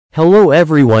Hello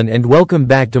everyone and welcome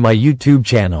back to my YouTube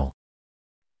channel.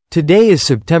 Today is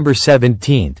September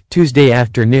 17th, Tuesday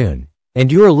afternoon,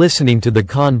 and you are listening to the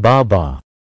Khan Baba.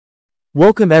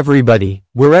 Welcome everybody,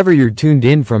 wherever you're tuned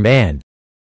in from, and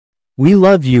we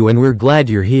love you and we're glad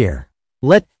you're here.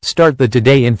 Let's start the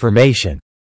today information.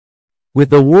 With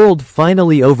the world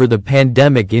finally over the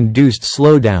pandemic-induced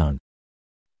slowdown,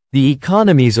 the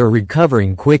economies are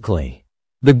recovering quickly.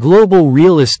 The global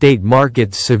real estate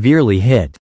markets severely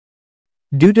hit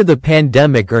due to the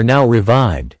pandemic are now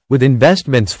revived, with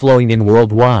investments flowing in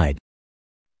worldwide.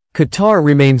 Qatar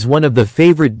remains one of the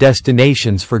favorite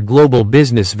destinations for global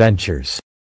business ventures.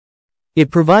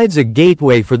 It provides a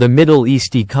gateway for the Middle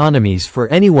East economies for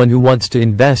anyone who wants to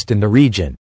invest in the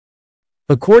region.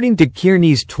 According to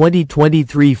Kearney's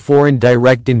 2023 Foreign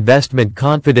Direct Investment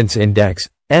Confidence Index,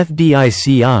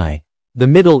 FDICI, the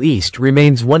Middle East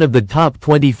remains one of the top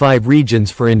 25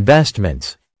 regions for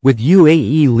investments, with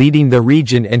UAE leading the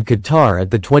region and Qatar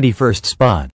at the 21st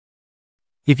spot.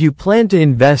 If you plan to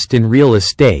invest in real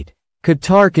estate,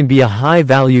 Qatar can be a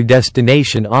high-value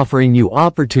destination offering you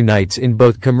opportunities in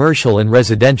both commercial and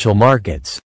residential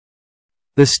markets.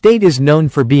 The state is known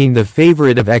for being the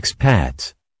favorite of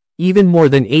expats. Even more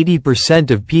than 80%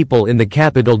 of people in the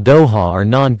capital Doha are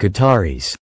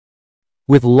non-Qataris.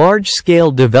 With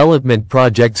large-scale development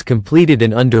projects completed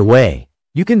and underway,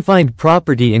 you can find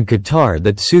property in Qatar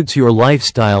that suits your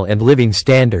lifestyle and living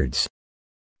standards.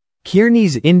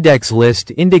 Kearney's index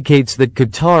list indicates that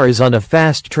Qatar is on a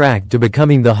fast track to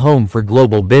becoming the home for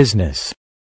global business.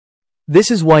 This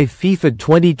is why FIFA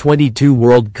 2022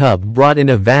 World Cup brought in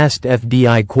a vast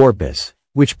FDI corpus,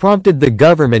 which prompted the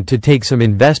government to take some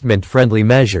investment-friendly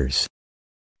measures.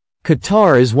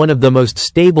 Qatar is one of the most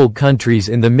stable countries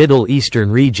in the Middle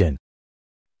Eastern region.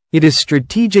 It is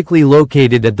strategically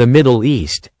located at the Middle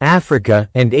East, Africa,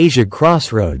 and Asia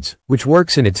crossroads, which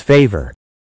works in its favor.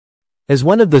 As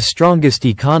one of the strongest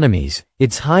economies,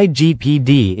 its high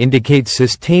GDP indicates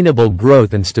sustainable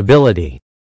growth and stability.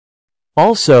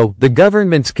 Also, the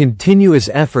government's continuous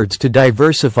efforts to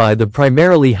diversify the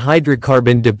primarily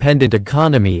hydrocarbon-dependent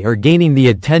economy are gaining the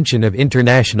attention of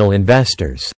international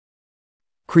investors.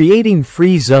 Creating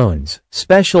free zones,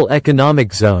 special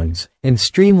economic zones, and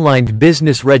streamlined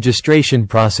business registration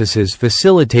processes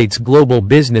facilitates global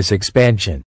business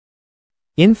expansion.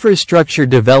 Infrastructure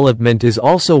development is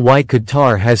also why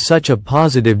Qatar has such a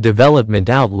positive development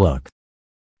outlook.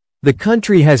 The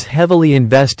country has heavily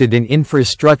invested in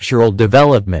infrastructural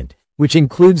development, which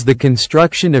includes the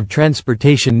construction of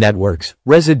transportation networks,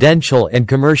 residential and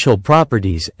commercial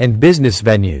properties, and business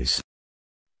venues.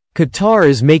 Qatar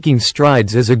is making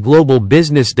strides as a global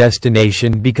business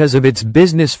destination because of its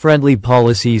business-friendly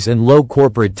policies and low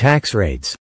corporate tax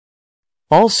rates.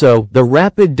 Also, the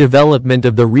rapid development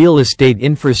of the real estate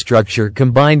infrastructure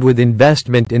combined with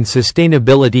investment in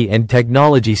sustainability and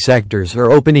technology sectors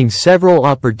are opening several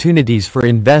opportunities for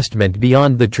investment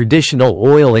beyond the traditional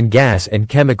oil and gas and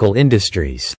chemical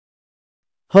industries.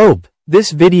 Hope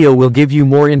this video will give you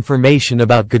more information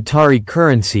about Qatari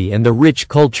currency and the rich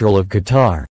culture of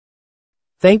Qatar.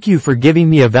 Thank you for giving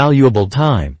me a valuable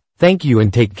time. Thank you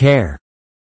and take care.